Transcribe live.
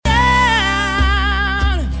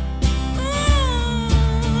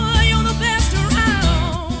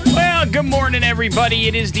Good morning, everybody.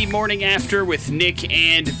 It is the morning after with Nick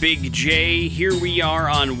and Big J. Here we are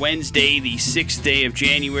on Wednesday, the 6th day of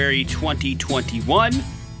January, 2021.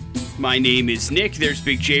 My name is Nick. There's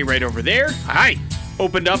Big J right over there. Hi.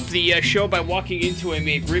 Opened up the show by walking into a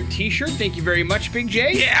McRib t-shirt. Thank you very much, Big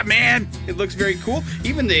J. Yeah, man. It looks very cool.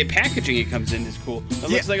 Even the packaging it comes in is cool. It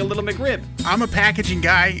looks like a little McRib. I'm a packaging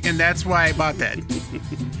guy, and that's why I bought that.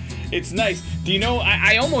 It's nice. Do you know,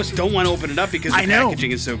 I almost don't want to open it up because the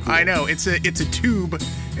packaging is so cool. I know. It's a tube,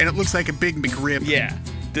 and it looks like a big McRib. Yeah.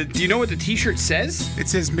 Do you know what the t-shirt says? It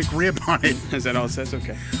says McRib on it. Is that all it says?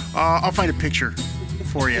 Okay. I'll find a picture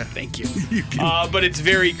for you. Thank you. But it's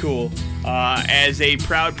very cool. As a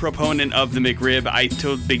proud proponent of the McRib, I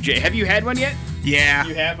told Big J, have you had one yet? Yeah.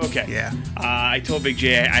 You have? Okay. Yeah. I told Big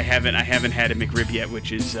J I haven't had a McRib yet,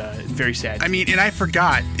 which is very sad. I mean, and I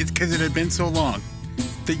forgot. It's because it had been so long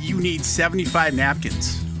that you need 75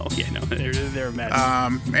 napkins. Oh, yeah, no, they're a mess.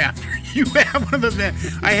 Yeah, you have one of them.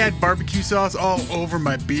 I had barbecue sauce all over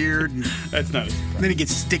my beard. And That's not a surprise. then it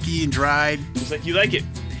gets sticky and dried. Just like you like it.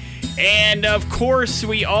 And, of course,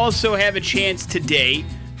 we also have a chance today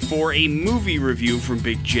for a movie review from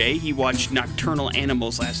Big J. He watched Nocturnal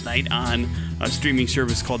Animals last night on a streaming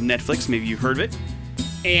service called Netflix. Maybe you've heard of it.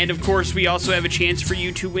 And, of course, we also have a chance for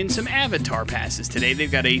you to win some Avatar passes today.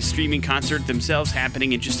 They've got a streaming concert themselves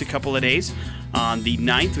happening in just a couple of days on the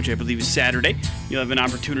 9th, which I believe is Saturday. You'll have an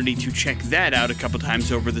opportunity to check that out a couple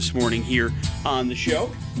times over this morning here on the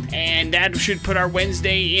show. And that should put our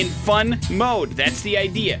Wednesday in fun mode. That's the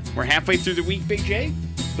idea. We're halfway through the week, Big J.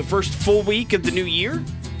 The first full week of the new year.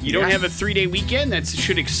 You don't have a 3-day weekend. That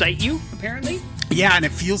should excite you, apparently. Yeah, and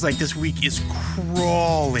it feels like this week is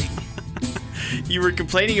crawling. You were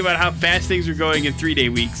complaining about how fast things are going in 3-day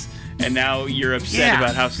weeks, and now you're upset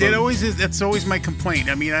about how slow. It always is. That's always my complaint.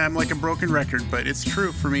 I mean, I'm like a broken record, but it's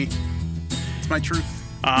true for me. It's my truth.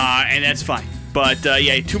 And that's fine. But,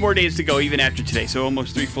 2 more days to go even after today, so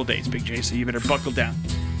almost 3 full days, Big J, so you better buckle down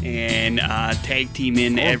and tag team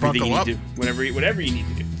in everything you need to do, whatever you need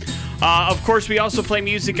to do. Of course, we also play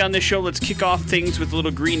music on this show. Let's kick off things with a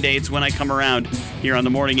little Green Day. It's When I Come Around here on the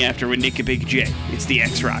Morning After with Nick and Big J. It's the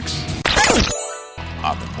X-Rocks.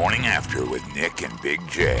 On the Morning After with Nick and Big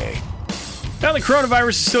J. Now, the coronavirus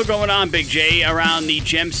is still going on, Big J, around the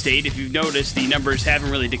Gem State. If you've noticed, the numbers haven't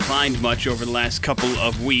really declined much over the last couple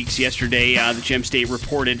of weeks. Yesterday, the Gem State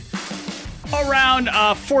reported around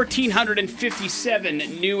 1,457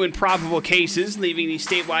 new and probable cases, leaving the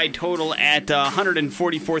statewide total at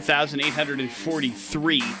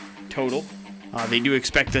 144,843 total. They do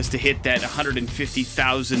expect us to hit that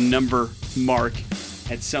 150,000 number mark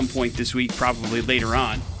at some point this week, probably later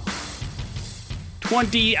on.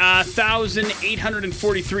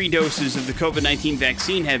 20,843 doses of the COVID-19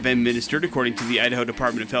 vaccine have been administered, according to the Idaho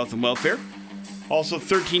Department of Health and Welfare. Also,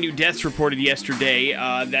 13 new deaths reported yesterday.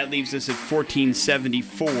 That leaves us at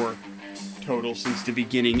 1,474 total since the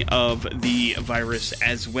beginning of the virus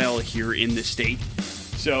as well here in the state.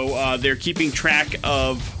 So they're keeping track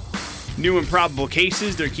of new and probable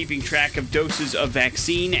cases. They're keeping track of doses of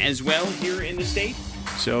vaccine as well here in the state.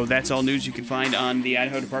 So that's all news you can find on the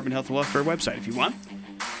Idaho Department of Health and Welfare website if you want.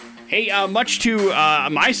 Hey, much to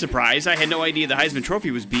my surprise, I had no idea the Heisman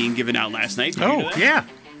Trophy was being given out last night. Did you know that? Yeah.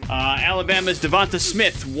 Alabama's Devonta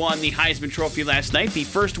Smith won the Heisman Trophy last night, the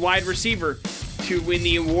first wide receiver to win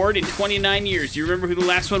the award in 29 years. Do you remember who the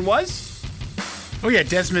last one was? Oh, yeah,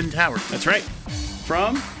 Desmond Howard. That's right.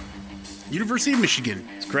 From? University of Michigan.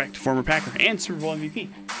 That's correct. Former Packer and Super Bowl MVP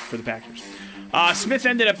for the Packers. Smith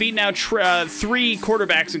ended up beating out 3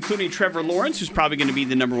 quarterbacks, including Trevor Lawrence, who's probably going to be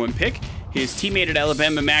the number 1 pick, his teammate at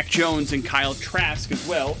Alabama, Mac Jones, and Kyle Trask as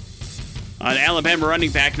well. The Alabama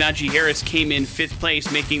running back, Najee Harris, came in 5th place,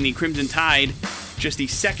 making the Crimson Tide just the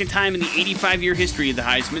second time in the 85-year history of the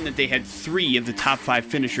Heisman that they had 3 of the top 5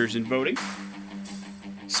 finishers in voting.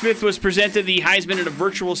 Smith was presented the Heisman at a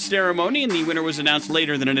virtual ceremony, and the winner was announced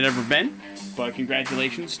later than it had ever been. But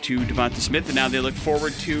congratulations to Devonta Smith, and now they look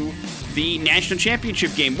forward to the national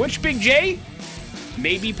championship game, which, Big J,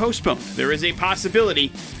 may be postponed. There is a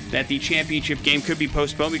possibility that the championship game could be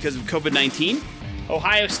postponed because of COVID-19.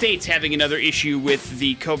 Ohio State's having another issue with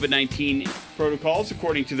the COVID-19 protocols,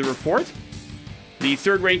 according to the report. The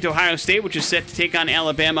third-ranked Ohio State, which is set to take on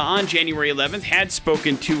Alabama on January 11th, had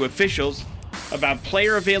spoken to officials about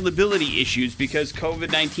player availability issues because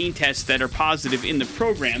COVID-19 tests that are positive in the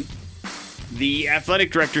program. The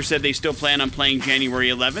athletic director said they still plan on playing January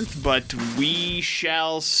 11th, but we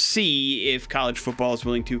shall see if college football is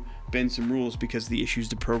willing to bend some rules because of the issues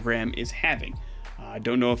the program is having. I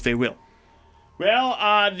don't know if they will.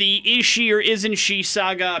 Well, the is she or isn't she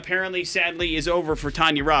saga apparently, sadly, is over for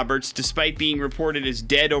Tanya Roberts, despite being reported as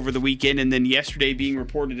dead over the weekend and then yesterday being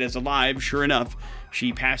reported as alive. Sure enough,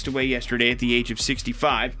 she passed away yesterday at the age of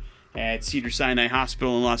 65 at Cedars-Sinai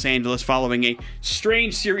Hospital in Los Angeles following a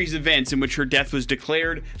strange series of events in which her death was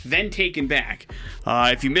declared, then taken back.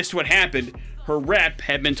 If you missed what happened, her rep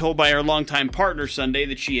had been told by her longtime partner Sunday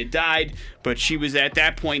that she had died, but she was at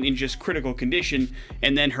that point in just critical condition,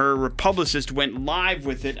 and then her publicist went live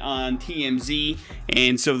with it on TMZ,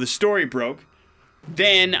 and so the story broke.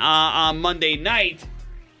 Then on Monday night,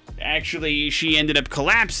 actually, she ended up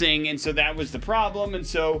collapsing, and so that was the problem, and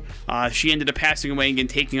so she ended up passing away and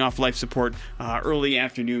taking off life support early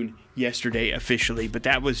afternoon yesterday officially. But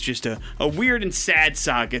that was just a weird and sad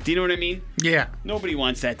saga. Do you know what I mean? Yeah. Nobody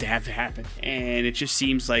wants that to have to happen, and it just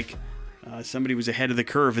seems like somebody was ahead of the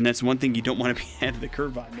curve, and that's one thing you don't want to be ahead of the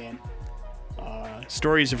curve on, man.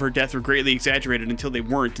 Stories of her death were greatly exaggerated until they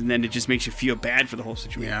weren't, and then it just makes you feel bad for the whole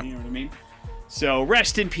situation. Yeah. You know what I mean? So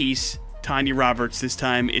rest in peace, Tanya Roberts. This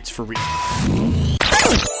time it's for real.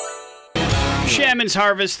 Shaman's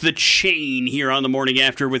Harvest, The Chain, here on the Morning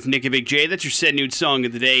After with Nick and Big J. That's your Said Nude song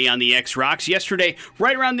of the day on the X-Rocks. Yesterday,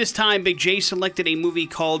 right around this time, Big J selected a movie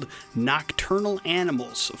called Nocturnal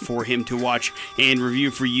Animals for him to watch and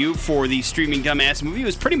review for you for the streaming dumbass movie. It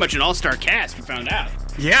was pretty much an all-star cast, we found out.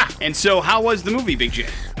 Yeah. And so, how was the movie, Big J?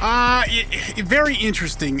 Very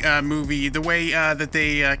interesting movie. The way that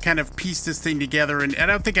they kind of pieced this thing together, and I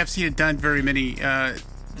don't think I've seen it done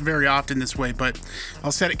very often this way, but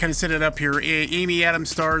I'll set it up here. Amy Adams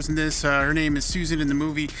stars in this. Her name is Susan in the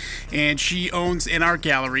movie, and she owns an art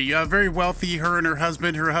gallery. Very wealthy, her and her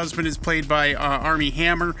husband. Her husband is played by Armie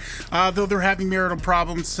Hammer, though they're having marital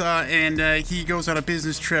problems, and he goes on a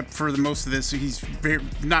business trip for the most of this, so he's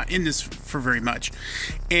not in this for very much.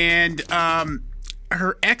 And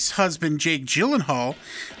her ex-husband, Jake Gyllenhaal,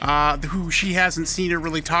 who she hasn't seen or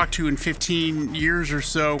really talked to in 15 years or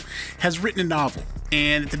so, has written a novel.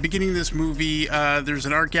 And at the beginning of this movie, there's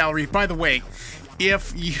an art gallery. By the way,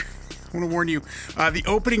 if you... I want to warn you, the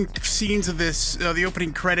opening scenes of this, the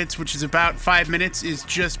opening credits, which is about 5 minutes, is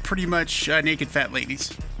just pretty much naked fat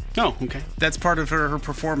ladies. Oh, okay. That's part of her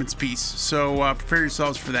performance piece, so prepare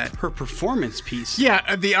yourselves for that. Her performance piece?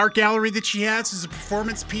 Yeah, the art gallery that she has is a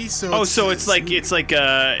performance piece. So it's like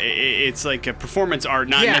a performance art,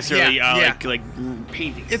 not necessarily like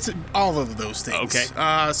painting. It's all of those things.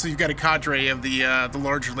 Okay. So you've got a cadre of the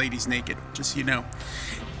larger ladies naked, just so you know.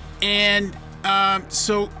 And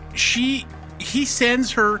so he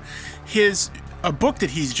sends her a book that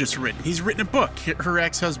he's just written. He's written a book, her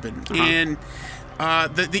ex-husband, and.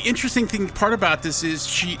 The interesting part about this is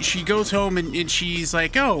she goes home and she's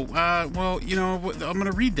like, well, you know, I'm going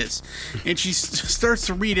to read this. And she starts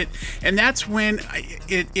to read it. And that's when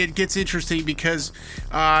it gets interesting because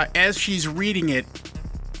as she's reading it,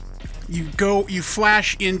 you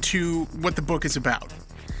flash into what the book is about.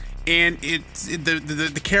 And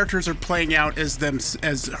the characters are playing out as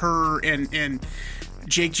her and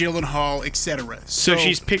Jake Gyllenhaal, etc. So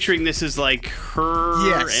she's picturing this as like her.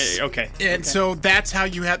 Yes. Okay. And so that's how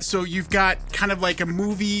you've got kind of like a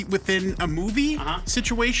movie within a movie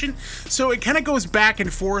situation. So it kind of goes back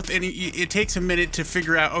and forth, and it takes a minute to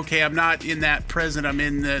figure out. Okay, I'm not in that present. I'm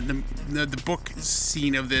in the book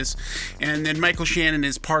scene of this, and then Michael Shannon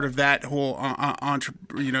is part of that whole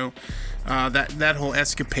that whole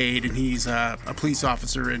escapade, and he's a police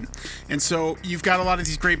officer, and so you've got a lot of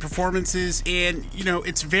these great performances, and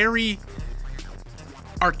it's very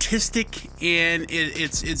artistic, and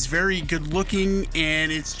it's very good looking,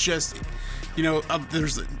 and it's just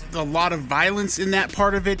there's a lot of violence in that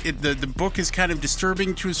part of it. The book is kind of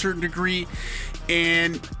disturbing to a certain degree,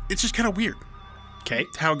 and it's just kind of weird. Okay,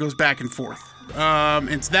 how it goes back and forth.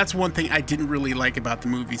 And so that's one thing I didn't really like about the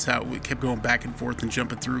movies, how we kept going back and forth and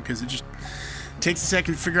jumping through, because it just takes a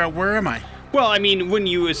second to figure out, where am I? Well, I mean, wouldn't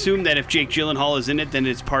you assume that if Jake Gyllenhaal is in it, then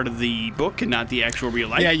it's part of the book and not the actual real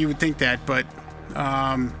life? Yeah, you would think that, but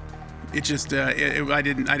it just I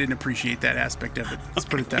didn't appreciate that aspect of it. Let's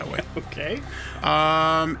put it that way. Okay.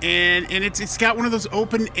 And it's got one of those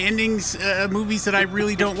open endings movies that I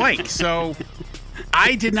really don't like. So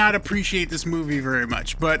I did not appreciate this movie very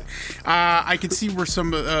much, but I can see where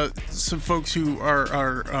some folks who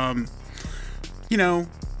are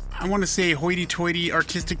I want to say hoity-toity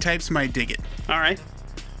artistic types might dig it. All right.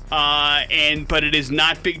 But it is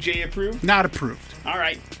not Big J approved? Not approved. All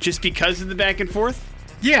right. Just because of the back and forth?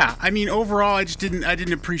 Yeah. I mean, overall, I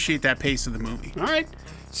didn't appreciate that pace of the movie. All right.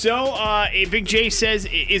 So, Big J says,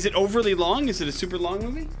 is it overly long? Is it a super long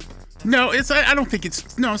movie? No, I don't think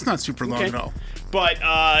it's not super long at all.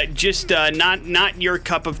 But just not your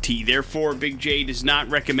cup of tea. Therefore, Big J does not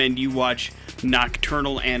recommend you watch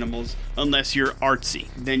Nocturnal Animals unless you're artsy.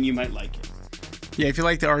 Then you might like it. Yeah, if you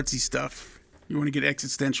like the artsy stuff. You want to get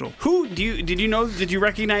existential. Did you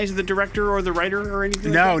recognize the director or the writer or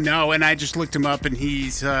anything? No, and I just looked him up, and he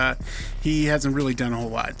hasn't really done a whole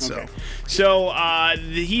lot. So, okay.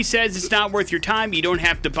 He says it's not worth your time. You don't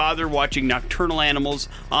have to bother watching Nocturnal Animals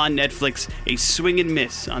on Netflix. A swing and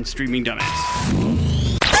miss on Streaming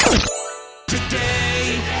Dumbass.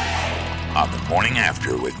 Today on the Morning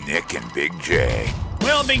After with Nick and Big J.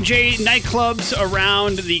 Well, Big J, nightclubs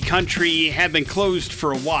around the country have been closed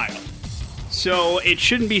for a while. So it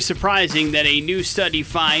shouldn't be surprising that a new study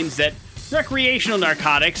finds that recreational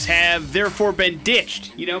narcotics have therefore been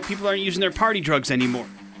ditched. You know, people aren't using their party drugs anymore.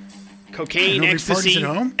 Cocaine, ecstasy,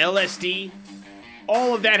 LSD,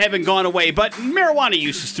 all of that haven't gone away, but marijuana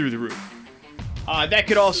use is through the roof. That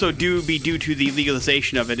could also be due to the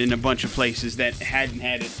legalization of it in a bunch of places that hadn't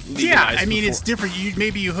had it legalized. Yeah, I mean, before. It's different.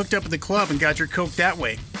 Maybe you hooked up at the club and got your coke that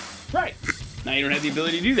way. Right. Now you don't have the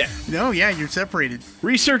ability to do that. No, yeah, you're separated.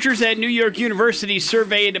 Researchers at New York University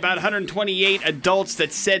surveyed about 128 adults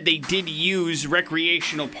that said they did use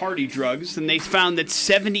recreational party drugs, and they found that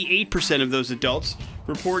 78% of those adults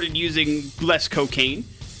reported using less cocaine.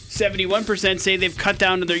 71% say they've cut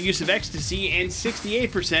down on their use of ecstasy, and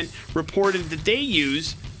 68% reported that they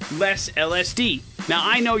use less LSD. Now,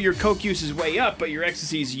 I know your coke use is way up, but your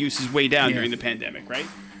ecstasy use is way down during the pandemic, right?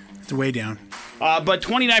 It's way down. But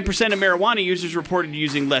 29% of marijuana users reported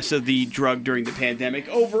using less of the drug during the pandemic.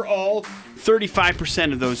 Overall,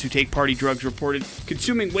 35% of those who take party drugs reported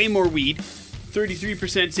consuming way more weed.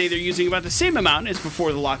 33% say they're using about the same amount as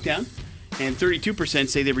before the lockdown. And 32%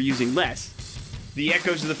 say they were using less. The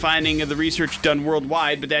echoes of the finding of the research done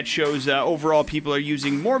worldwide, but that shows overall people are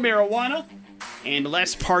using more marijuana and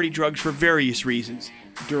less party drugs for various reasons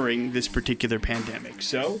during this particular pandemic.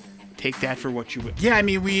 So take that for what you will. Yeah, I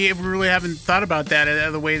mean, we really haven't thought about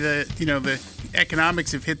that the way the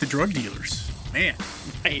economics have hit the drug dealers. Man.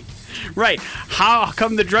 Right. How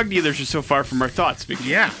come the drug dealers are so far from our thoughts?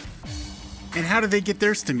 Yeah. And how do they get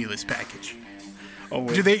their stimulus package? Oh,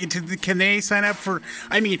 can they sign up for?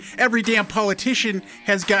 I mean, every damn politician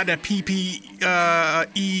has gotten a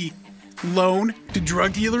PPE loan to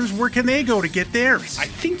drug dealers. Where can they go to get theirs? I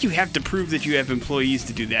think you have to prove that you have employees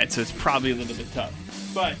to do that, so it's probably a little bit tough.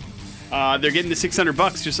 But they're getting the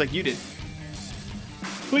 $600 just like you did.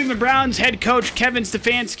 Cleveland Browns head coach Kevin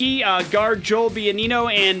Stefanski, guard Joel Bianino,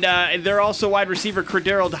 and they're also wide receiver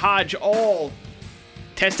Cordero Hodge all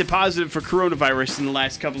tested positive for coronavirus in the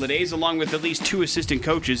last couple of days, along with at least 2 assistant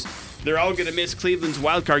coaches. They're all going to miss Cleveland's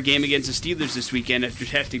wildcard game against the Steelers this weekend after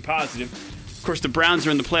testing positive. Of course, the Browns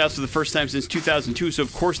are in the playoffs for the first time since 2002, so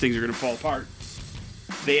of course things are going to fall apart.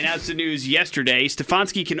 They announced the news yesterday.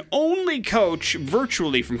 Stefanski can only coach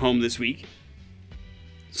virtually from home this week.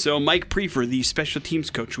 So Mike Prefer, the special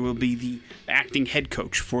teams coach, will be the acting head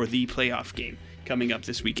coach for the playoff game coming up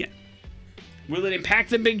this weekend. Will it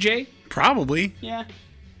impact them, Big J? Probably. Yeah.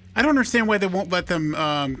 I don't understand why they won't let them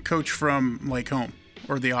coach from home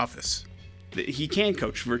or the office. He can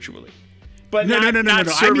coach virtually, but no.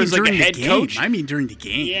 serve as like a head coach. I mean during the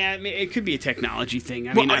game. Yeah, I mean, it could be a technology thing.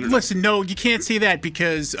 I don't know. You can't say that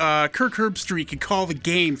because Kirk Herbstreit could call the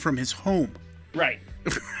game from his home. Right.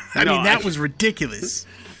 That was ridiculous.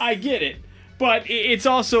 I get it. But it's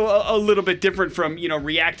also a little bit different from,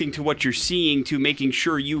 reacting to what you're seeing to making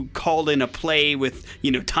sure you called in a play with,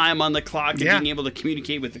 time on the clock and being able to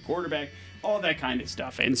communicate with the quarterback, all that kind of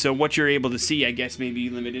stuff. And so what you're able to see, I guess, may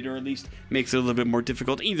be limited or at least makes it a little bit more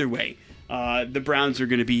difficult. Either way, the Browns are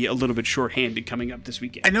going to be a little bit shorthanded coming up this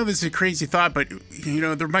weekend. I know this is a crazy thought, but, do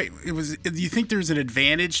you think there's an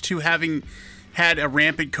advantage to having had a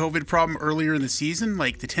rampant COVID problem earlier in the season,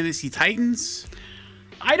 like the Tennessee Titans?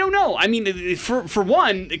 I don't know. I mean, for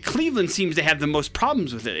one, Cleveland seems to have the most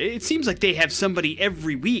problems with it. It seems like they have somebody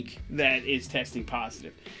every week that is testing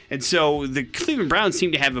positive. And so the Cleveland Browns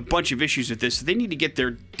seem to have a bunch of issues with this. So they need to get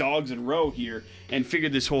their dogs in a row here and figure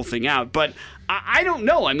this whole thing out. But I don't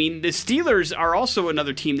know. I mean, the Steelers are also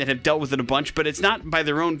another team that have dealt with it a bunch, but it's not by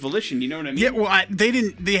their own volition. You know what I mean? Yeah, well,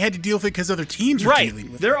 they had to deal with it because other teams were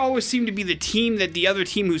dealing with it. They always seem to be the team that the other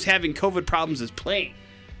team who's having COVID problems is playing.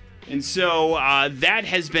 And so that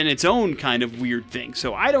has been its own kind of weird thing.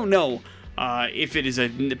 So I don't know if it is a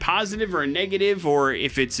positive or a negative or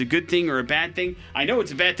if it's a good thing or a bad thing. I know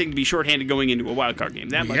it's a bad thing to be shorthanded going into a wild card game.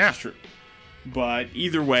 That much is true. But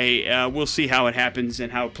either way, we'll see how it happens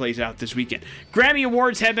and how it plays out this weekend. Grammy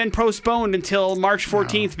Awards have been postponed until March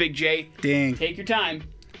 14th, Big J. Dang. Take your time.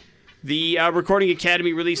 The Recording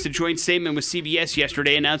Academy released a joint statement with CBS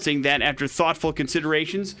yesterday announcing that after thoughtful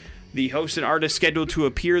considerations, the host and artist scheduled to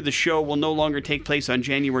appear, the show will no longer take place on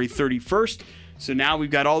January 31st. So now we've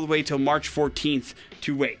got all the way till March 14th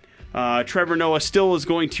to wait. Trevor Noah still is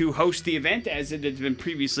going to host the event, as it has been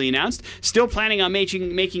previously announced. Still planning on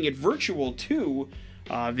making it virtual, too.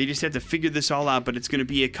 They just have to figure this all out, but it's going to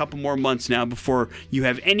be a couple more months now before you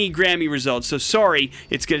have any Grammy results. So sorry,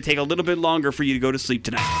 it's going to take a little bit longer for you to go to sleep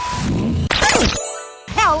tonight.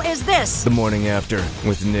 Hell is this? The Morning After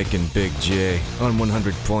with Nick and Big J on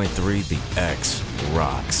 100.3 The X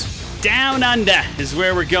Rocks. Down Under is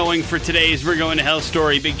where we're going for today's We're Going to Hell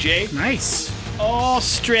story, Big J. Nice.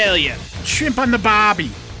 Australia. Shrimp on the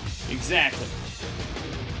barbie. Exactly.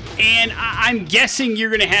 And I'm guessing you're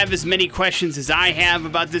going to have as many questions as I have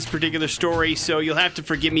about this particular story, so you'll have to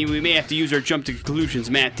forgive me. We may have to use our jump to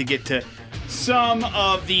conclusions, Matt, to get to some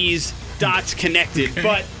of these dots connected. Okay.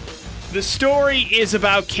 But the story is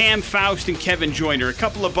about Cam Faust and Kevin Joyner, a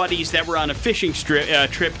couple of buddies that were on a fishing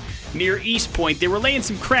trip near East Point. They were laying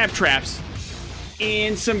some crab traps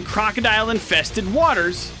in some crocodile-infested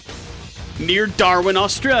waters near Darwin,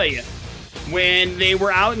 Australia. When they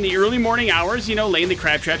were out in the early morning hours, laying the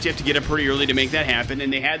crab traps, you have to get up pretty early to make that happen,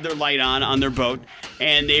 and they had their light on their boat,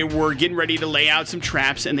 and they were getting ready to lay out some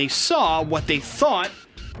traps, and they saw what they thought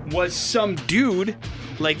was some dude,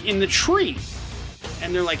 in the tree.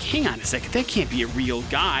 And they're like, hang on a second, that can't be a real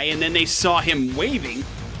guy. And then they saw him waving,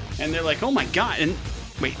 and they're like, oh my God, and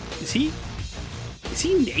wait, is he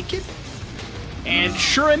naked? And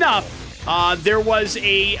sure enough, there was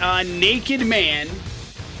a naked man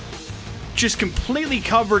just completely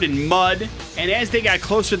covered in mud, and as they got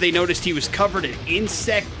closer, they noticed he was covered in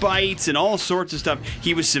insect bites and all sorts of stuff.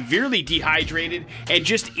 He was severely dehydrated and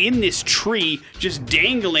just in this tree, just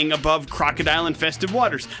dangling above crocodile-infested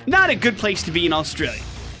waters. Not a good place to be in Australia.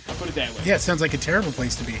 I'll put it that way. Yeah, it sounds like a terrible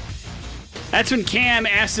place to be. That's when Cam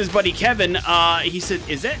asked his buddy Kevin, he said,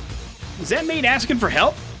 is that mate asking for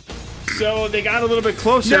help? So they got a little bit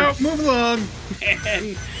closer. No, move along.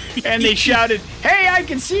 And they shouted, hey, I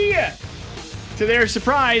can see you. To their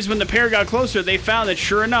surprise, when the pair got closer, they found that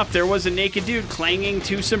sure enough, there was a naked dude clinging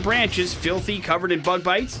to some branches, filthy, covered in bug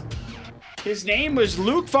bites. His name was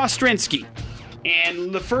Luke Vostrinsky.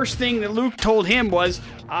 And the first thing that Luke told him was,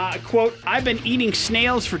 quote, I've been eating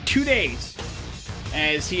snails for 2 days,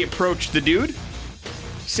 as he approached the dude,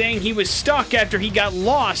 saying he was stuck after he got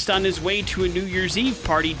lost on his way to a New Year's Eve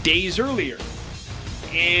party days earlier.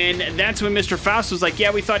 And that's when Mr. Faust was like,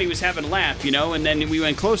 yeah, we thought he was having a laugh, and then we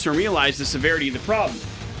went closer and realized the severity of the problem.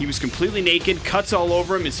 He was completely naked, cuts all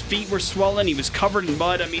over him, his feet were swollen, he was covered in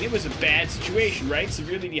mud. I mean, it was a bad situation, right?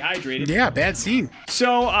 Severely dehydrated. Yeah, bad scene.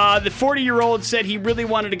 So the 40-year-old said he really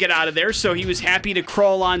wanted to get out of there, so he was happy to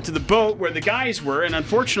crawl onto the boat where the guys were, and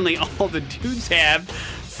unfortunately, all the dudes have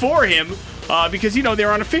for him, because, they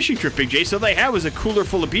were on a fishing trip, Big J, so all they had was a cooler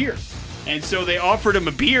full of beer. And so they offered him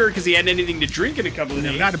a beer because he hadn't anything to drink in a couple of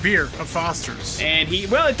days. Not a beer, a Foster's. And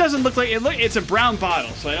it doesn't look like it's a brown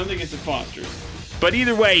bottle, so I don't think it's a Foster's. But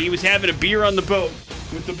either way, he was having a beer on the boat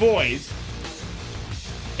with the boys.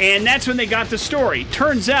 And that's when they got the story.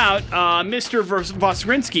 Turns out, Mr.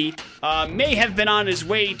 Vostrinsky may have been on his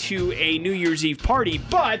way to a New Year's Eve party,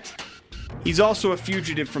 but he's also a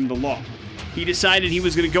fugitive from the law. He decided he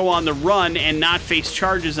was going to go on the run and not face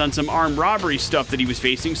charges on some armed robbery stuff that he was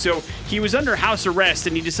facing. So he was under house arrest,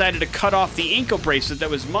 and he decided to cut off the ankle bracelet that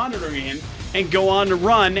was monitoring him and go on the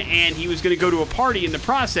run, and he was going to go to a party in the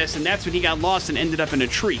process, and that's when he got lost and ended up in a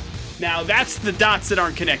tree. Now, that's the dots that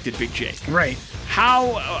aren't connected, Big J. Right.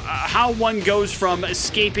 How one goes from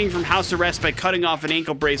escaping from house arrest by cutting off an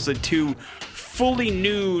ankle bracelet to fully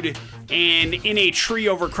nude and in a tree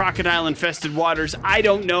over crocodile-infested waters, I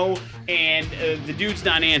don't know, and the dude's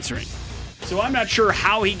not answering. So I'm not sure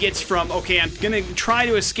how he gets from, okay, I'm going to try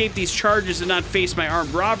to escape these charges and not face my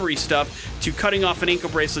armed robbery stuff, to cutting off an ankle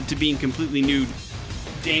bracelet to being completely nude,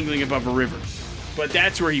 dangling above a river. But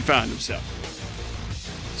that's where he found himself.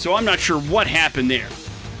 So I'm not sure what happened there.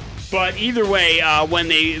 But either way, when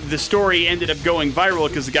the story ended up going viral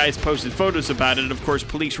because the guys posted photos about it, of course,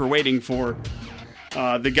 police were waiting for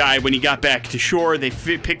the guy when he got back to shore. They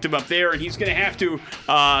picked him up there, and he's going to have to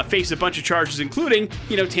face a bunch of charges, including,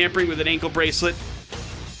 tampering with an ankle bracelet.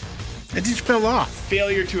 It just fell off.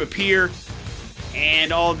 Failure to appear,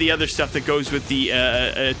 and all the other stuff that goes with the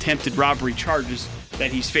attempted robbery charges that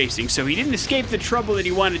he's facing. So he didn't escape the trouble that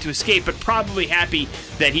he wanted to escape, but probably happy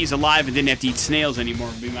that he's alive and didn't have to eat snails anymore,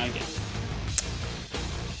 would be my guess.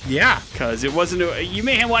 Yeah. Because it wasn't... you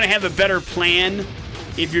may want to have a better plan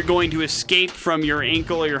if you're going to escape from your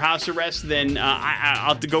ankle or your house arrest, then I'll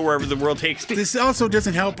have to go wherever the world takes me. This also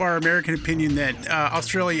doesn't help our American opinion that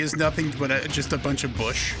Australia is nothing but just a bunch of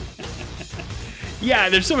bush. Yeah,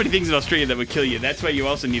 there's so many things in Australia that would kill you. That's why you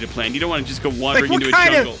also need a plan. You don't want to just go wandering into a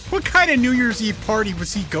jungle. What kind of New Year's Eve party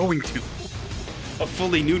was he going to? A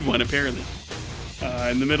fully nude one, apparently.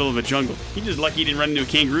 In the middle of a jungle. He's just lucky he didn't run into a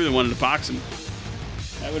kangaroo that wanted to box him.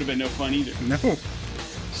 That would have been no fun either. No.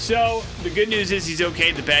 So, the good news is he's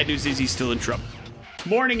okay. The bad news is he's still in trouble.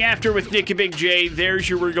 Morning After with Nick and Big J. There's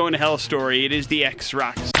your We're Going to Hell story. It is the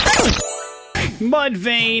X-Rocks.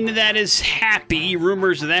 Mudvayne, that is happy.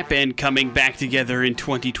 Rumors of that band coming back together in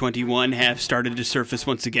 2021 have started to surface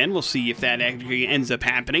once again. We'll see if that actually ends up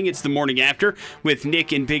happening. It's the Morning After with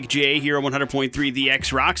Nick and Big J here on 100.3 The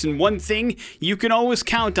X-Rocks. And one thing you can always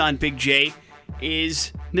count on, Big J,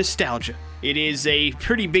 is nostalgia. It is a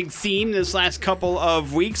pretty big theme this last couple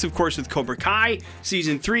of weeks, of course, with Cobra Kai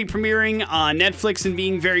Season 3 premiering on Netflix and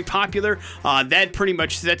being very popular.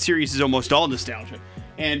 That series is almost all nostalgia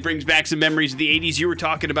and brings back some memories of the 80s. You were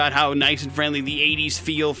talking about how nice and friendly the 80s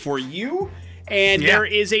feel for you. And There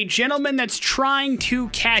is a gentleman that's trying to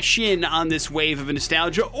cash in on this wave of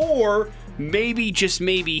nostalgia, or maybe, just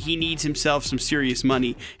maybe, he needs himself some serious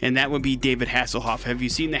money, and that would be David Hasselhoff. Have you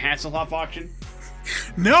seen the Hasselhoff auction?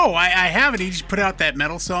 No, I haven't. He just put out that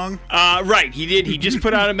metal song. Right, he did. He just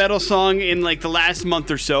put out a metal song in like the last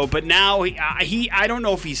month or so, but now I don't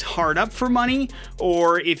know if he's hard up for money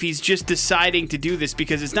or if he's just deciding to do this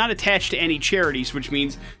because it's not attached to any charities, which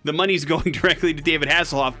means the money's going directly to David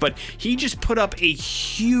Hasselhoff, but he just put up a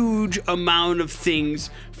huge amount of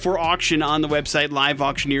things for auction on the website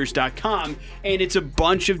liveauctioneers.com, and it's a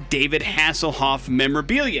bunch of David Hasselhoff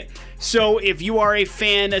memorabilia. So if you are a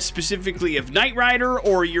fan specifically of Knight Rider,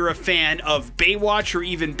 or you're a fan of Baywatch or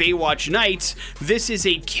even Baywatch Nights, this is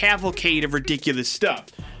a cavalcade of ridiculous stuff.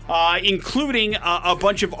 Including a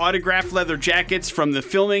bunch of autographed leather jackets from the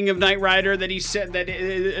filming of Knight Rider that he said that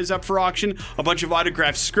is up for auction, a bunch of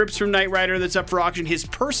autographed scripts from Knight Rider that's up for auction, his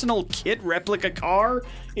personal KITT replica car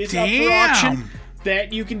is up for auction.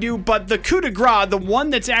 That you can do, but the coup de grace, the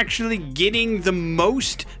one that's actually getting the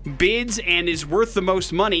most bids and is worth the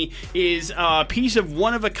most money, is a piece of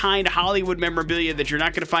one-of-a-kind Hollywood memorabilia that you're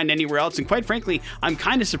not going to find anywhere else, and quite frankly, I'm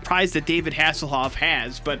kind of surprised that David Hasselhoff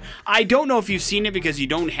has, but I don't know if you've seen it because you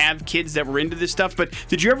don't have kids that were into this stuff, but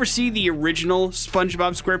did you ever see the original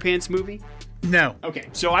SpongeBob SquarePants movie? No. Okay,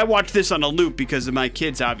 so I watched this on a loop because of my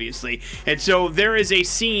kids, obviously. And so there is a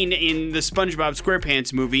scene in the SpongeBob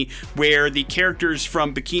SquarePants movie where the characters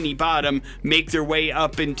from Bikini Bottom make their way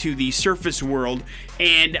up into the surface world,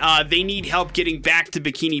 and they need help getting back to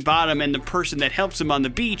Bikini Bottom, and the person that helps them on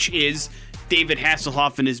the beach is David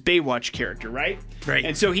Hasselhoff and his Baywatch character, right? Right.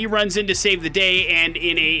 And so he runs in to save the day, and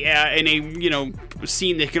in a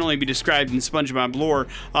scene that can only be described in SpongeBob lore,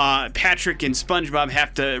 Patrick and SpongeBob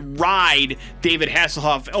have to ride David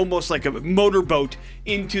Hasselhoff almost like a motorboat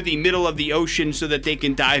into the middle of the ocean so that they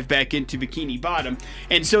can dive back into Bikini Bottom.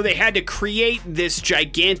 And so they had to create this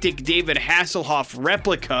gigantic David Hasselhoff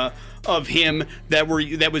replica of him that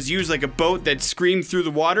was used like a boat that screamed through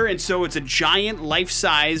the water, and so it's a giant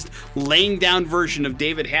life-sized laying down version of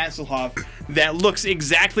David Hasselhoff that looks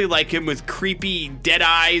exactly like him with creepy dead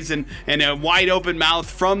eyes and a wide open mouth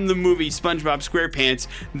from the movie SpongeBob SquarePants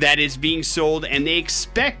that is being sold, and they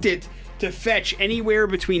expect it to fetch anywhere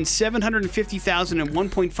between $750,000 and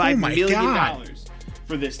 $1.5 million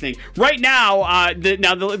for this thing. Right now,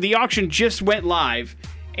 the auction just went live,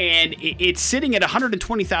 and it's sitting at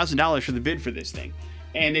 $120,000 for the bid for this thing.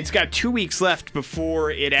 And it's got 2 weeks left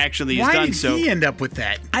before it actually is done. Why did he end up with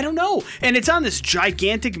that? I don't know. And it's on this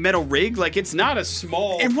gigantic metal rig. Like, it's not a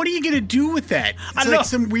small... And what are you going to do with that? It's like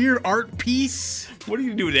some weird art piece? What do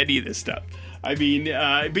you do with any of this stuff? I mean,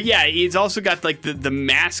 but yeah, he's also got like the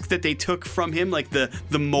mask that they took from him, like the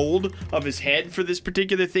mold of his head for this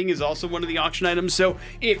particular thing is also one of the auction items. So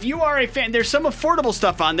if you are a fan, there's some affordable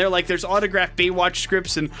stuff on there, like there's autographed Baywatch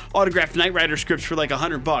scripts and autographed Knight Rider scripts for like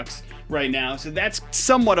 $100 right now. So that's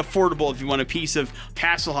somewhat affordable if you want a piece of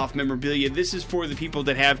Hasselhoff memorabilia. This is for the people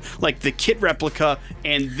that have like the KITT replica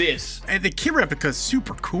and this. And the KITT replica is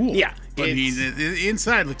super cool. Yeah. I mean, the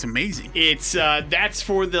inside looks amazing. It's that's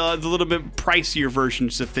for the little bit pricier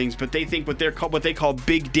versions of things, but they think what they call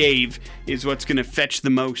Big Dave is what's going to fetch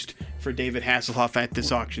the most for David Hasselhoff at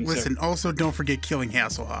this auction. Listen, also don't forget Killing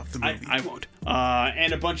Hasselhoff, the movie. I won't.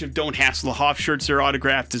 And a bunch of Don't Hasselhoff shirts are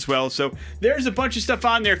autographed as well. So there's a bunch of stuff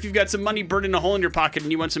on there. If you've got some money burning a hole in your pocket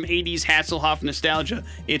and you want some 80s Hasselhoff nostalgia,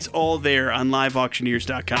 it's all there on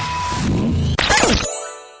liveauctioneers.com.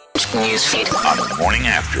 Newsfeed on the Morning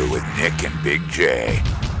After with Nick and Big J.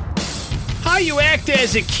 How you act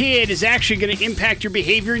as a kid is actually going to impact your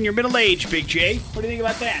behavior in your middle age, Big J. What do you think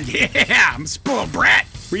about that? Yeah, I'm a spoiled brat.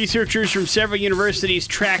 Researchers from several universities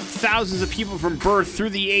tracked thousands of people from birth through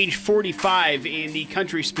the age 45 in the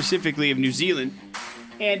country specifically of New Zealand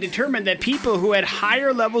and determined that people who had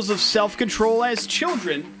higher levels of self-control as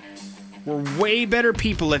children were way better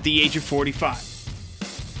people at the age of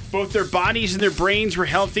 45. Both their bodies and their brains were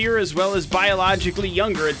healthier as well as biologically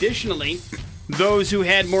younger. Additionally, those who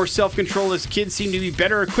had more self-control as kids seemed to be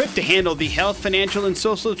better equipped to handle the health, financial, and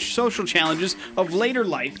social challenges of later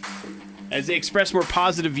life, as they expressed more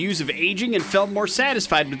positive views of aging and felt more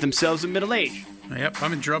satisfied with themselves in middle age. Yep,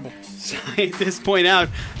 I'm in trouble. Scientists point out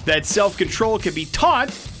that self-control can be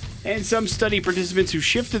taught, and some study participants who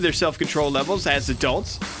shifted their self-control levels as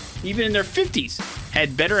adults, even in their 50s,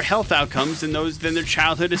 had better health outcomes than their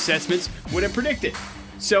childhood assessments would have predicted.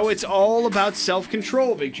 So it's all about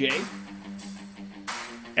self-control, Big J.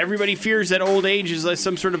 Everybody fears that old age is like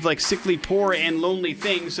some sort of like sickly, poor, and lonely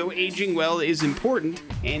thing, so aging well is important.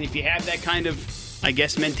 And if you have that kind of, I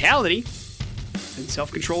guess, mentality, then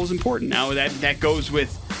self-control is important. Now, that goes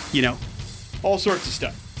with, all sorts of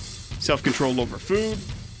stuff. Self-control over food,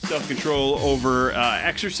 self-control over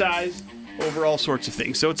exercise, over all sorts of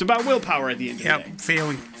things. So it's about willpower at the end of the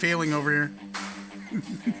day. Failing over here.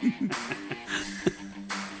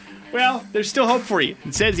 Well, there's still hope for you.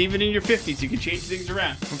 It says even in your 50s, you can change things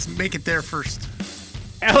around. Let's make it there first.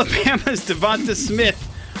 Alabama's Devonta Smith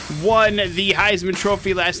won the Heisman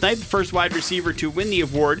Trophy last night, the first wide receiver to win the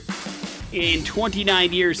award in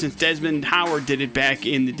 29 years since Desmond Howard did it back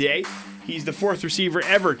in the day. He's the fourth receiver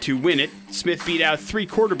ever to win it. Smith beat out three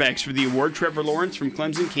quarterbacks for the award. Trevor Lawrence from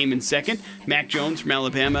Clemson came in second, Mac Jones from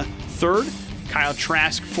Alabama third, Kyle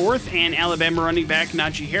Trask fourth, and Alabama running back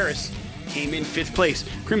Najee Harris came in fifth place.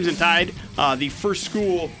 Crimson Tide, the first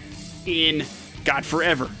school in,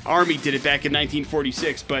 forever. Army did it back in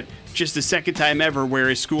 1946, but just the second time ever where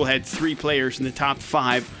a school had three players in the top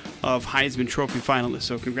five of Heisman Trophy finalists.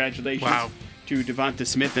 So congratulations to Devonta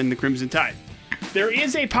Smith and the Crimson Tide. There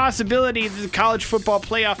is a possibility that the College Football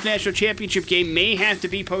Playoff National Championship game may have to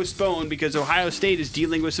be postponed because Ohio State is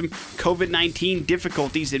dealing with some COVID-19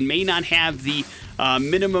 difficulties and may not have the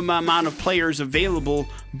minimum amount of players available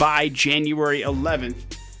by January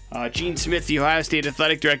 11th. Gene Smith, the Ohio State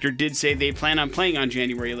athletic director, did say they plan on playing on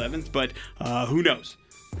January 11th, but who knows?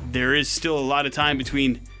 There is still a lot of time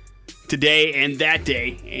between today and that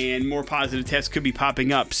day, and more positive tests could be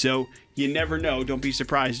popping up, so you never know. Don't be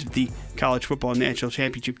surprised if the College Football National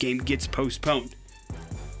Championship game gets postponed.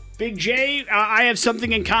 Big J, I have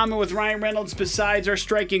something in common with Ryan Reynolds besides our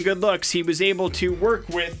striking good looks. He was able to work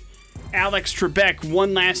with Alex Trebek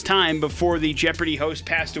one last time before the Jeopardy host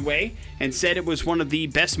passed away and said it was one of the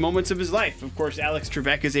best moments of his life. Of course, Alex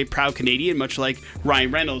Trebek is a proud Canadian, much like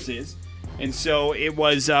Ryan Reynolds is. And so it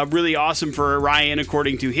was really awesome for Ryan,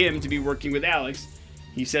 according to him, to be working with Alex.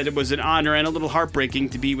 He said it was an honor and a little heartbreaking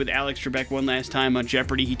to be with Alex Trebek one last time on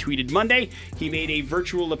Jeopardy. He tweeted Monday he made a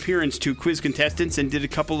virtual appearance to quiz contestants and did a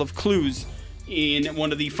couple of clues in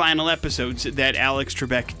one of the final episodes that Alex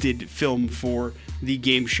Trebek did film for the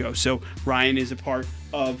game show. So Ryan is a part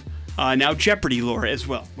of now Jeopardy lore as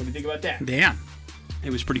well. What do you think about that? Damn.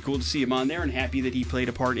 It was pretty cool to see him on there and happy that he played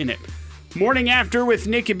a part in it. Morning After with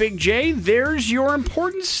Nick and Big J. There's your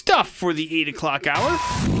important stuff for the 8 o'clock hour.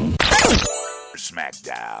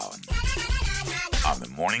 Smackdown on the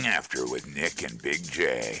Morning After with Nick and Big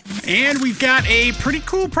J. And we've got a pretty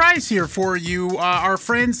cool prize here for you. Our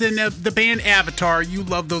friends in the band Avatar, you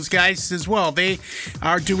love those guys as well. They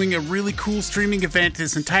are doing a really cool streaming event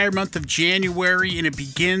this entire month of January, and it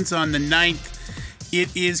begins on the 9th. It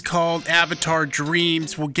is called Avatar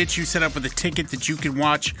Dreams. We'll get you set up with a ticket that you can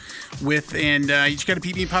watch with, and you just got to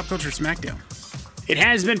beat me in Pop Culture Smackdown. It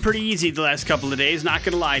has been pretty easy the last couple of days, not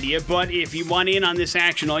going to lie to you, but if you want in on this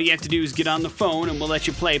action, all you have to do is get on the phone and we'll let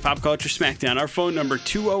you play Pop Culture Smackdown. Our phone number,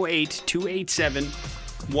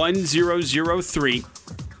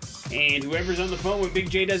 208-287-1003. And whoever's on the phone when Big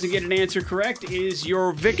J doesn't get an answer correct is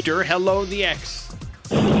your victor. Hello, the X.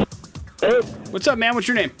 Hey. What's up, man? What's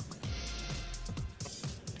your name?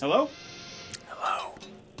 Hello? Hello.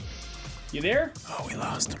 You there? Oh, we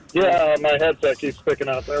lost him. Yeah, my headset keeps picking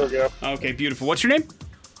up. There we go. Okay, beautiful. What's your name?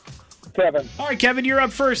 Kevin. All right, Kevin, you're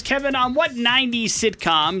up first. Kevin, on what 90s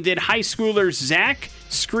sitcom did high schoolers Zach,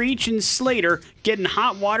 Screech, and Slater get in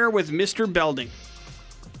hot water with Mr. Belding?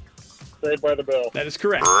 Saved by the Bell. That is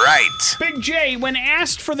correct. Right. Big J, when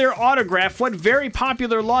asked for their autograph, what very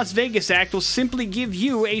popular Las Vegas act will simply give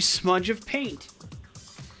you a smudge of paint?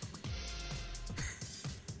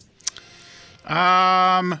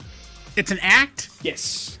 It's an act?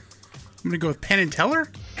 Yes. I'm going to go with Penn and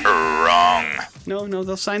Teller. Wrong. No,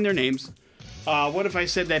 they'll sign their names. What if I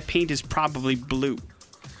said that paint is probably blue?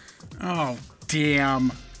 Oh,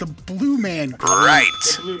 damn. The Blue Man Group. Right.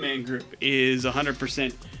 The Blue Man Group is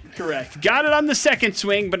 100% correct. Got it on the second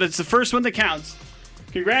swing, but it's the first one that counts.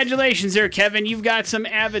 Congratulations there, Kevin. You've got some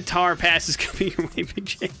Avatar passes coming your way. Big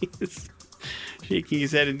J is shaking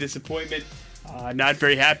his head in disappointment. Not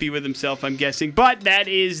very happy with himself, I'm guessing. But that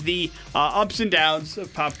is the ups and downs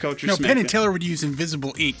of pop culture. No, SmackDown. Penn and Teller would use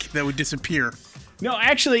invisible ink that would disappear. No,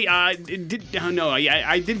 actually, I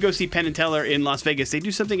did go see Penn and Teller in Las Vegas. They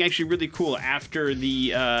do something actually really cool after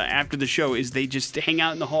the show. Is they just hang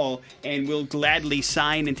out in the hall and will gladly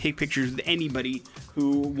sign and take pictures with anybody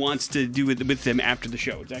who wants to do it with them after the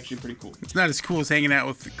show. It's actually pretty cool. It's not as cool as hanging out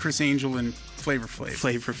with Chris Angel and Flavor Flav.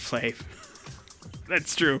 Flavor Flav.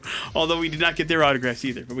 That's true. Although we did not get their autographs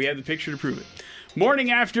either, but we have the picture to prove it.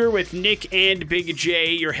 Morning After with Nick and Big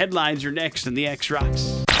J. Your headlines are next on the X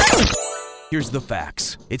Rocks. Here's the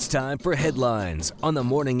facts. It's time for headlines on the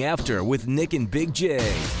Morning After with Nick and Big J.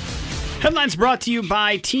 Headlines brought to you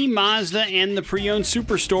by Team Mazda and the Pre-Owned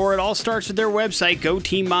Superstore. It all starts with their website,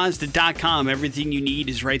 GoTeamMazda.com. Everything you need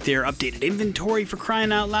is right there. Updated inventory for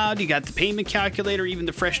crying out loud. You got the payment calculator, even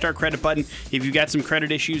the Fresh Start credit button. If you've got some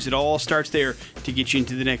credit issues, it all starts there to get you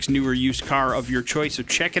into the next newer used car of your choice. So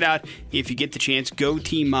check it out if you get the chance.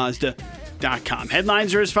 GoTeamMazda.com.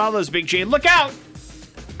 Headlines are as follows, Big J. Look out!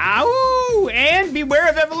 Ow! And beware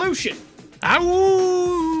of evolution.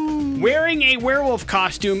 Ow! Wearing a werewolf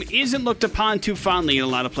costume isn't looked upon too fondly in a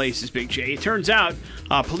lot of places, Big J. It turns out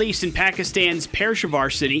police in Pakistan's Peshawar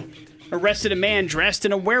city arrested a man dressed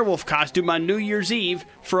in a werewolf costume on New Year's Eve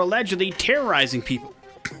for allegedly terrorizing people.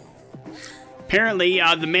 Apparently,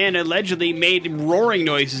 the man allegedly made roaring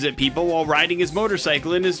noises at people while riding his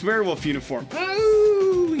motorcycle in his werewolf uniform.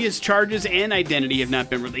 His charges and identity have not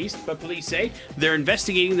been released, but police say they're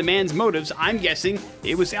investigating the man's motives. I'm guessing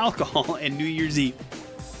it was alcohol and New Year's Eve.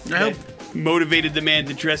 That motivated the man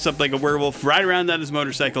to dress up like a werewolf, ride around on his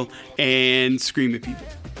motorcycle, and scream at people.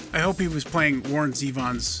 I hope he was playing Warren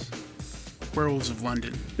Zevon's Werewolves of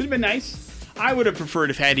London. It would have been nice. I would have preferred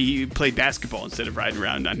if he played basketball instead of riding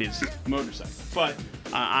around on his motorcycle. But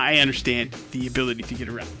I understand the ability to get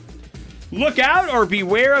around. Look out or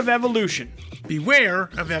beware of evolution. Beware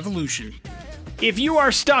of evolution. If you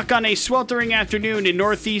are stuck on a sweltering afternoon in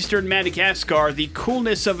northeastern Madagascar, the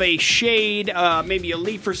coolness of a shade, maybe a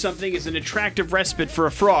leaf or something, is an attractive respite for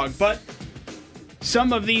a frog. But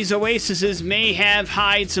some of these oases may have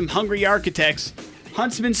hide some hungry architects.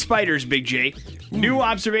 Huntsman spiders, Big J. New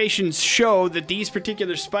observations show that these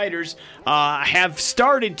particular spiders have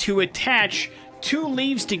started to attach two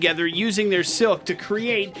leaves together using their silk to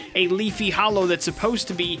create a leafy hollow that's supposed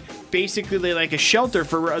to be basically like a shelter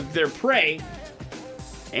for their prey.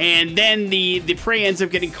 And then the prey ends up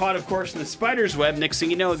getting caught, of course, in the spider's web. Next thing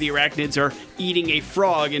you know, the arachnids are eating a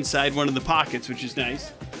frog inside one of the pockets, which is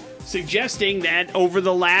nice. Suggesting that over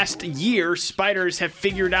the last year, spiders have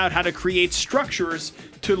figured out how to create structures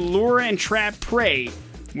to lure and trap prey,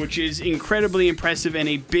 which is incredibly impressive and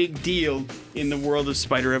a big deal in the world of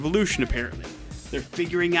spider evolution, apparently. They're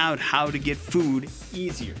figuring out how to get food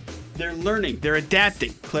easier. They're learning. They're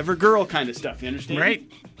adapting. Clever girl kind of stuff, you understand? Right.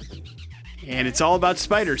 And it's all about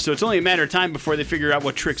spiders, so it's only a matter of time before they figure out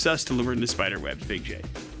what tricks us to lure into spider webs, Big J.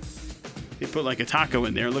 They put like a taco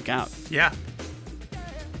in there. Look out. Yeah.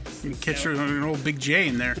 You can catch an old Big J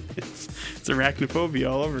in there. It's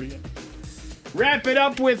arachnophobia all over again. Wrap it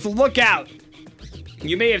up with Look Out.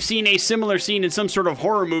 You may have seen a similar scene in some sort of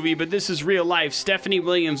horror movie, but this is real life. Stephanie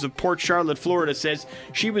Williams of Port Charlotte, Florida, says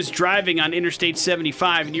she was driving on Interstate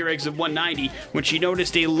 75 near exit 190 when she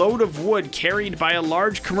noticed a load of wood carried by a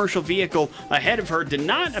large commercial vehicle ahead of her did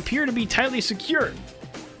not appear to be tightly secured.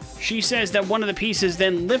 She says that one of the pieces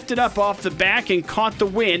then lifted up off the back and caught the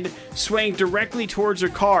wind, swaying directly towards her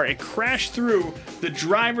car. It crashed through the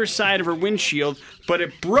driver's side of her windshield, but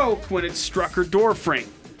it broke when it struck her door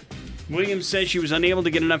frame. Williams says she was unable to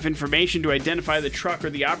get enough information to identify the truck or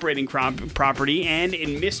the operating property, and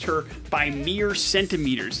it missed her by mere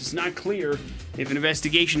centimeters. It's not clear if an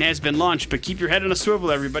investigation has been launched, but keep your head on a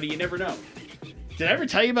swivel, everybody. You never know. Did I ever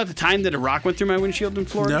tell you about the time that a rock went through my windshield in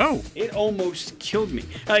Florida? No. It almost killed me.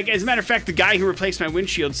 Like, as a matter of fact, the guy who replaced my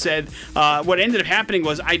windshield said what ended up happening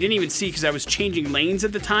was I didn't even see because I was changing lanes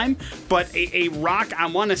at the time, but a rock, I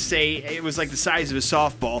want to say it was like the size of a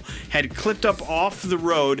softball, had clipped up off the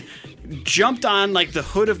road, jumped on like the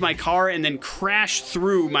hood of my car, and then crashed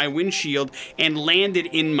through my windshield and landed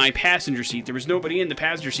in my passenger seat. There was nobody in the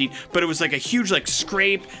passenger seat, but it was like a huge like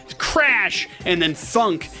scrape, crash, and then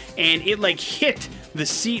thunk, and it like hit the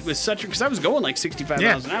seat with such, because I was going like 65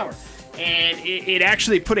 miles an hour. and it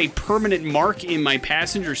actually put a permanent mark in my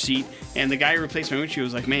passenger seat. And the guy who replaced my windshield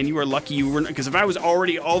was like, "Man, you are lucky you weren't," because if I was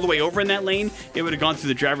already all the way over in that lane, it would have gone through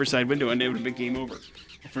the driver's side window and it would have been game over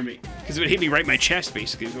for me. Because it would hit me right in my chest,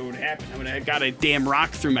 basically, is what would have happened. I would have got a damn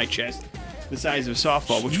rock through my chest the size of a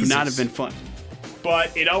softball, which would not have been fun.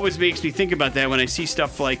 But it always makes me think about that when I see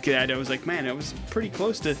stuff like that. I was like, man, I was pretty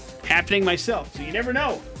close to happening myself. So you never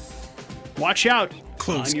know. Watch out.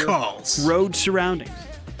 Close on your calls. Road surroundings.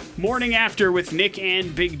 Morning After with Nick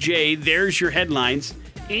and Big J. There's your headlines.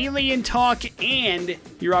 Alien talk and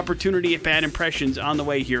your opportunity at Bad Impressions on the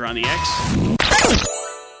way here on the X.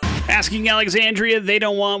 Asking Alexandria, they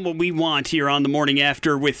don't want what we want here on the Morning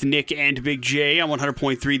After with Nick and Big J on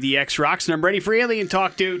 100.3 The X Rocks. And I'm ready for Alien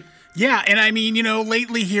talk, dude. Yeah, and I mean,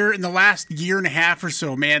 lately here in the last year and a half or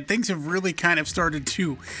so, man, things have really kind of started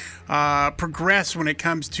to progress when it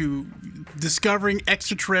comes to discovering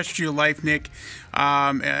extraterrestrial life, Nick.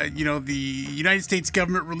 The United States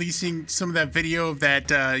government releasing some of that video of that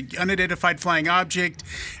unidentified flying object,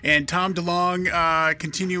 and Tom DeLonge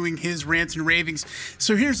continuing his rants and ravings.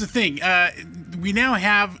 So here's the thing. We now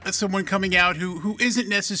have someone coming out who isn't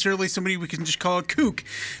necessarily somebody we can just call a kook.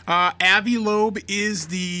 Avi Loeb is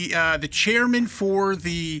the chairman for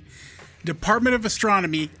the Department of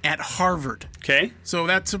Astronomy at Harvard. Okay. So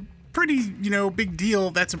that's a pretty, big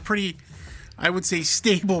deal. That's a pretty, I would say,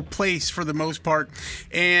 stable place for the most part.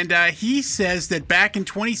 And he says that back in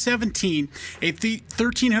 2017, a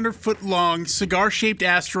 1,300-foot-long cigar-shaped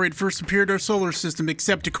asteroid first appeared in our solar system,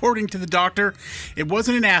 except according to the doctor, it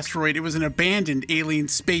wasn't an asteroid, it was an abandoned alien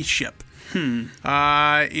spaceship.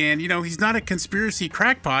 And he's not a conspiracy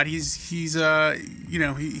crackpot. He's a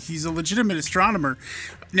legitimate astronomer.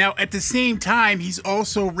 Now, at the same time, he's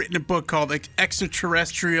also written a book called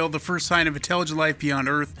Extraterrestrial: The First Sign of Intelligent Life Beyond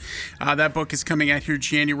Earth. That book is coming out here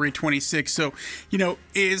January 26th. So,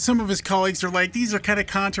 some of his colleagues are like, these are kind of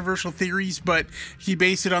controversial theories, but he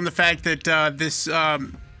based it on the fact that this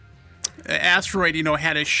asteroid,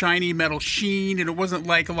 had a shiny metal sheen, and it wasn't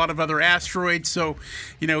like a lot of other asteroids. So,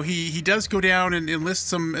 he does go down and list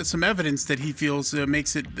some evidence that he feels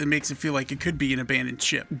makes it feel like it could be an abandoned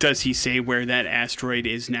ship. Does he say where that asteroid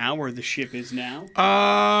is now, where the ship is now?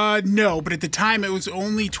 No, but at the time it was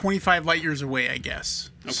only 25 light years away, I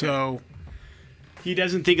guess. Okay. So he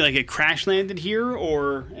doesn't think like it crash landed here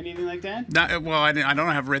or anything like that? I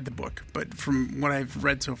don't have read the book, but from what I've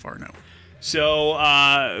read so far, no. So,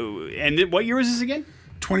 and what year was this again?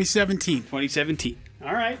 2017. 2017.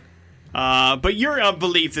 All right. But you're of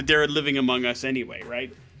belief that they're living among us anyway,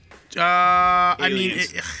 right?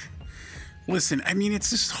 Listen, it's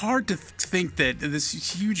just hard to think that this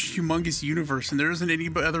huge, humongous universe and there isn't any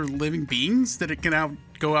other living beings that can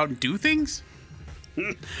go out and do things?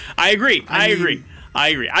 I agree. I agree.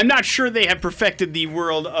 I'm not sure they have perfected the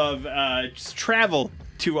world of travel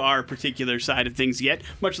to our particular side of things yet,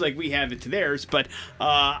 much like we have it to theirs, but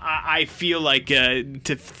I feel like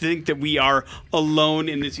to think that we are alone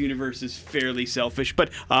in this universe is fairly selfish,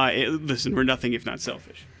 but listen, we're nothing if not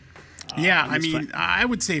selfish. I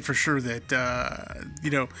would say for sure that,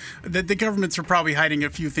 that the governments are probably hiding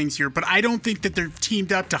a few things here, but I don't think that they're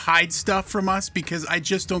teamed up to hide stuff from us because I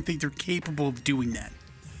just don't think they're capable of doing that.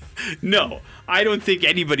 No, I don't think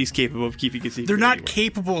anybody's capable of keeping us safe. They're not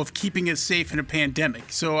capable of keeping us safe in a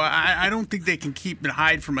pandemic, so I don't think they can keep and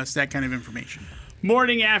hide from us that kind of information.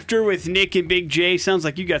 Morning After with Nick and Big J. Sounds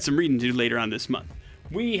like you got some reading to do later on this month.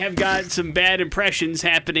 We have got some bad impressions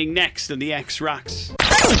happening next on the X Rocks. On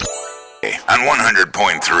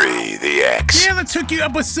 100.3 The X. Yeah, let's hook you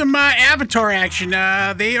up with some Avatar action.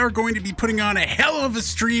 They are going to be putting on a hell of a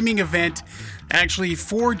streaming event. Actually,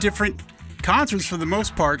 4 different concerts for the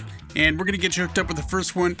most part, and we're going to get you hooked up with the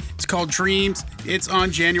first one. It's called Dreams. It's on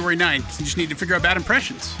January 9th. You just need to figure out bad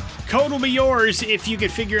impressions. Code will be yours if you can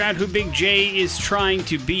figure out who Big J is trying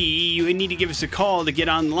to be. You need to give us a call to get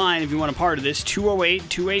online if you want a part of this.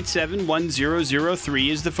 208-287-1003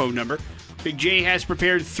 is the phone number. Big J has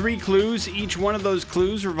prepared 3 clues. Each one of those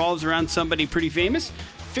clues revolves around somebody pretty famous.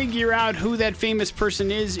 Figure out who that famous person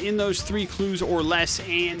is in those 3 clues or less,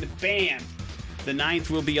 and bam! The 9th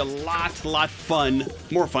will be a lot fun.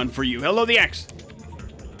 More fun for you. Hello, the X.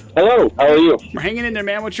 Hello, how are you? We're hanging in there,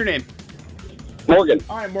 man. What's your name? Morgan.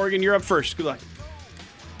 All right, Morgan, you're up first. Good luck.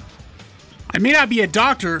 I may not be a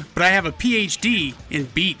doctor, but I have a PhD in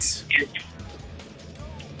beats.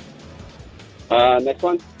 Next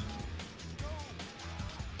one.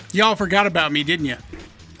 Y'all forgot about me, didn't you?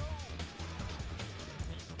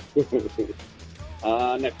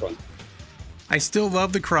 Next one. I still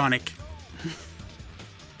love The Chronic.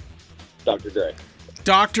 Dr. Dre.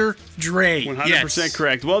 Dr. Dre. 100% Yes.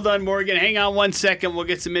 correct. Well done, Morgan. Hang on 1 second. We'll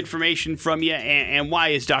get some information from you. And why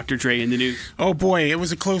is Dr. Dre in the news? Oh boy, it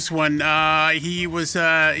was a close one. He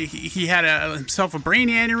had himself a brain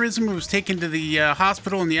aneurysm. He was taken to the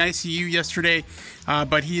hospital in the ICU yesterday,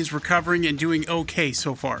 but he is recovering and doing okay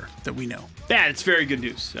so far that we know. That's very good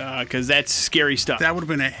news because that's scary stuff. That would have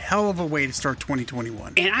been a hell of a way to start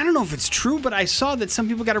 2021. And I don't know if it's true, but I saw that some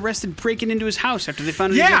people got arrested breaking into his house after they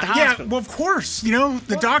found out he was at the hospital. Well, of course.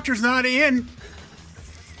 The doctor's not in.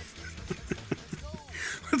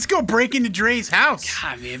 Let's go break into Dre's house.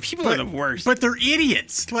 God, man, people are the worst. But they're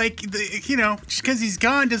idiots. Just because he's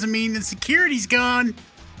gone doesn't mean the security's gone.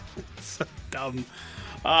 So dumb.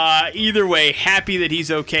 Either way, happy that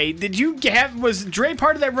he's okay. Was Dre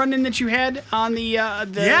part of that run-in that you had on the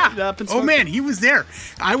Up and Oh man, he was there.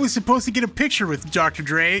 I was supposed to get a picture with Dr.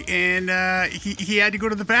 Dre, and he had to go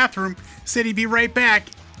to the bathroom. Said he'd be right back,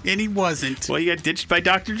 and he wasn't. Well, you got ditched by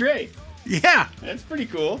Dr. Dre. Yeah. That's pretty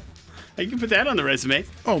cool. You can put that on the resume.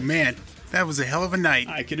 Oh man, that was a hell of a night.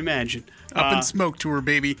 I can imagine. Up in smoke tour,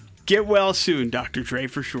 baby. Get well soon, Dr. Dre,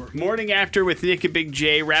 for sure. Morning After with Nick and Big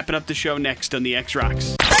J, wrapping up the show next on the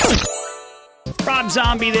X-Rocks. Rob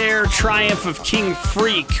Zombie there, Triumph of King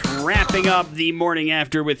Freak, wrapping up the Morning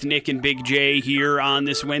After with Nick and Big J here on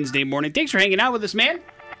this Wednesday morning. Thanks for hanging out with us, man.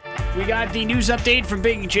 We got the news update from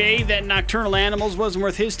Big J that Nocturnal Animals wasn't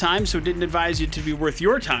worth his time, so didn't advise you to be worth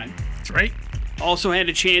your time. That's right. Also had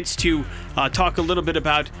a chance to talk a little bit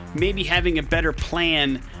about maybe having a better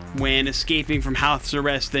plan when escaping from house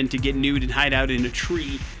arrest than to get nude and hide out in a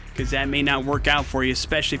tree, because that may not work out for you,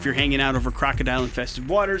 especially if you're hanging out over crocodile-infested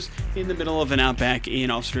waters in the middle of an outback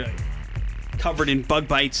in Australia. Covered in bug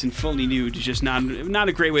bites and fully nude is just not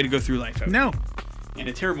a great way to go through life. No. And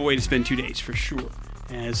a terrible way to spend 2 days, for sure,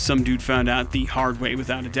 as some dude found out the hard way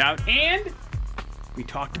without a doubt. And we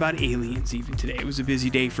talked about aliens even today. It was a busy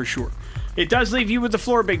day for sure. It does leave you with the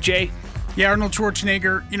floor, Big J. Yeah, Arnold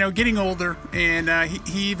Schwarzenegger, getting older, and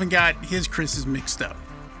he even got his Chris's mixed up.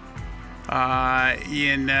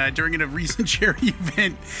 During a recent charity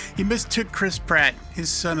event, he mistook Chris Pratt, his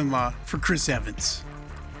son-in-law, for Chris Evans.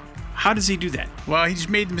 How does he do that? Well, he just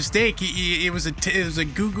made the mistake. It was an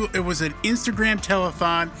Instagram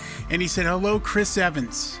telethon, and he said, "Hello, Chris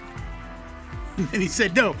Evans." And he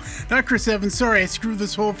said, "No, not Chris Evans. Sorry, I screwed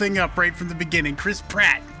this whole thing up right from the beginning. Chris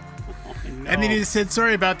Pratt." No. And then he just said,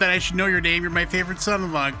 "Sorry about that. I should know your name. You're my favorite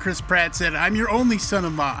son-in-law." And Chris Pratt said, "I'm your only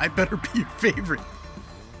son-in-law. I better be your favorite."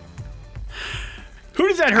 Who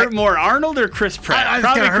does that hurt more, Arnold or Chris Pratt?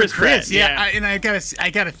 Probably Chris Pratt. Yeah, I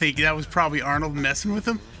gotta think that was probably Arnold messing with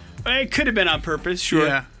him. It could have been on purpose, sure.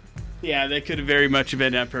 Yeah. Yeah, that could have very much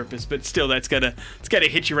been on purpose, but still, it's gotta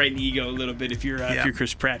hit you right in the ego a little bit if you're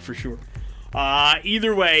Chris Pratt for sure.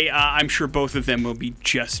 Either way, I'm sure both of them will be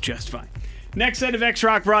just fine. Next set of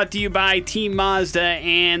X-Rock brought to you by Team Mazda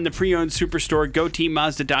and the pre-owned superstore.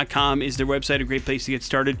 GoTeamMazda.com is their website, a great place to get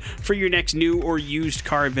started for your next new or used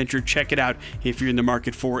car adventure. Check it out if you're in the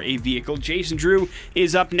market for a vehicle. Jason Drew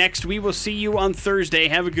is up next. We will see you on Thursday.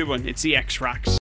 Have a good one. It's the X-Rocks.